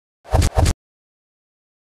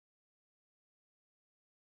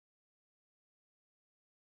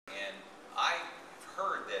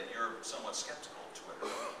somewhat skeptical of Twitter.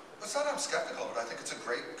 It's not I'm skeptical, but I think it's a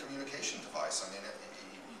great communication device. I mean,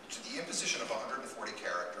 the imposition of 140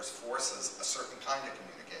 characters forces a certain kind of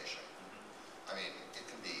communication. I mean, it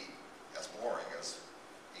can be as boring as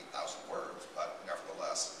 8,000 words, but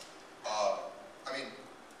nevertheless, I mean,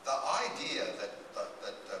 the idea that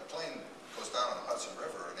the plane goes down on the Hudson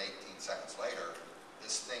River and 18 seconds later,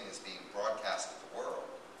 this thing is being broadcast to the world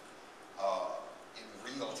in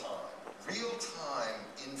real time. Real-time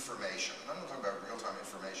information. I'm not talking about real-time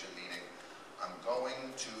information, meaning I'm going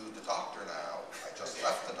to the doctor now, I just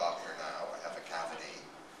left the doctor now, I have a cavity,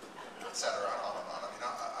 etc., and on and on. I mean,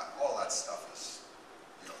 all that stuff is,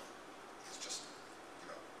 you know, is just,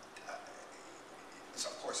 you know, it's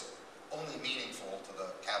of course only meaningful to the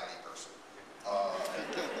cavity person.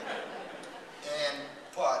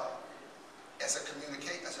 But as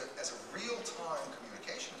a real-time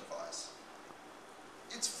communication device,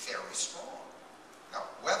 it's very strong. Now,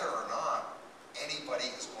 whether or not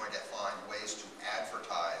anybody is going to find ways to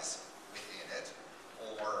advertise within it,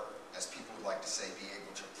 or, as people would like to say, be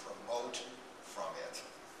able to promote from it,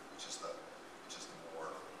 which is the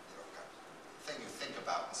more, you know, kind of thing you think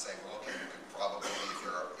about and say, well, okay, you can probably, if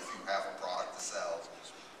you have a product to sell,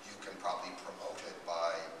 you can probably promote it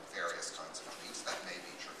by various kinds of tweets. That may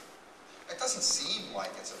be true. It doesn't seem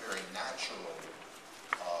like it's a very natural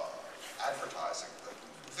advertising thing.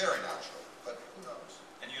 Very natural, but who knows?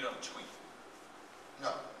 And you don't tweet?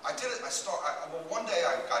 No. I did it, well, one day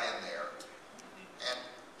I got in there, and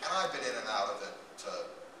I've been in and out of it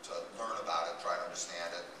to learn about it, try to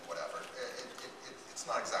understand it, whatever. It's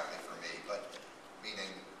not exactly for me, but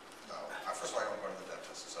meaning, no. First of all, I don't go to the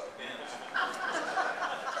dentist, so.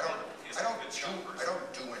 I don't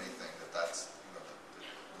do anything that's, you know, that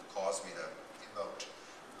would cause me to emote.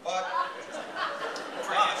 But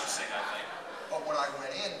pretty interesting, I think. But when I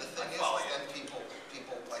went in, the thing is then people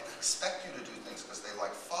like expect you to do things because they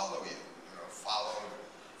like follow you, you know,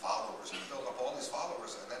 followers. You build up all these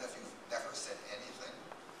followers, and then if you've never said anything,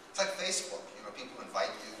 it's like Facebook. You know, people invite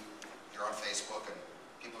you. You're on Facebook, and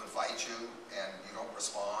people invite you, and you don't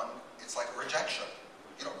respond. It's like a rejection.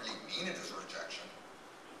 You don't really mean it as a rejection,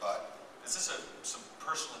 but. Is this some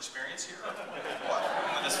personal experience here? What?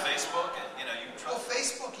 With this Facebook, and you know, you try. Well,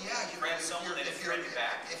 Facebook, yeah.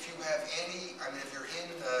 If you have any, I mean, if you're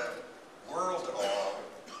in the world at all,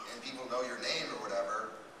 and people know your name or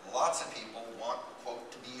whatever, lots of people want, quote,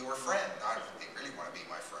 to be your friend. Not if they really want to be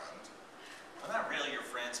my friend. Well, not really your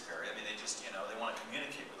friends, Barry. I mean, they just, you know, they want to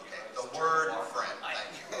communicate with you. Okay, the word friend.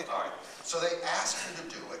 Thank you. All right. So they ask you to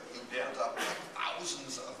do it. You build up like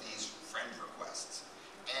thousands of these friend requests,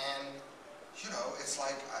 and you know, it's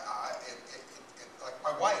like like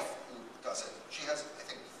my wife who does it. She has, I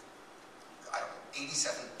think, I don't know,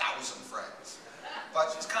 87,000 friends.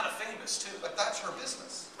 But she's kind of famous too. But that's her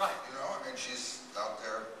business, right? You know, I mean, she's out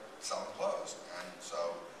there selling clothes, and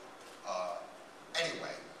so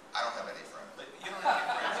anyway, I don't have any friends. But you don't have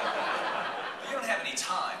any friends. But you don't have any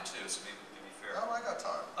time too. So maybe to be fair. No, I got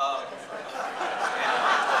time.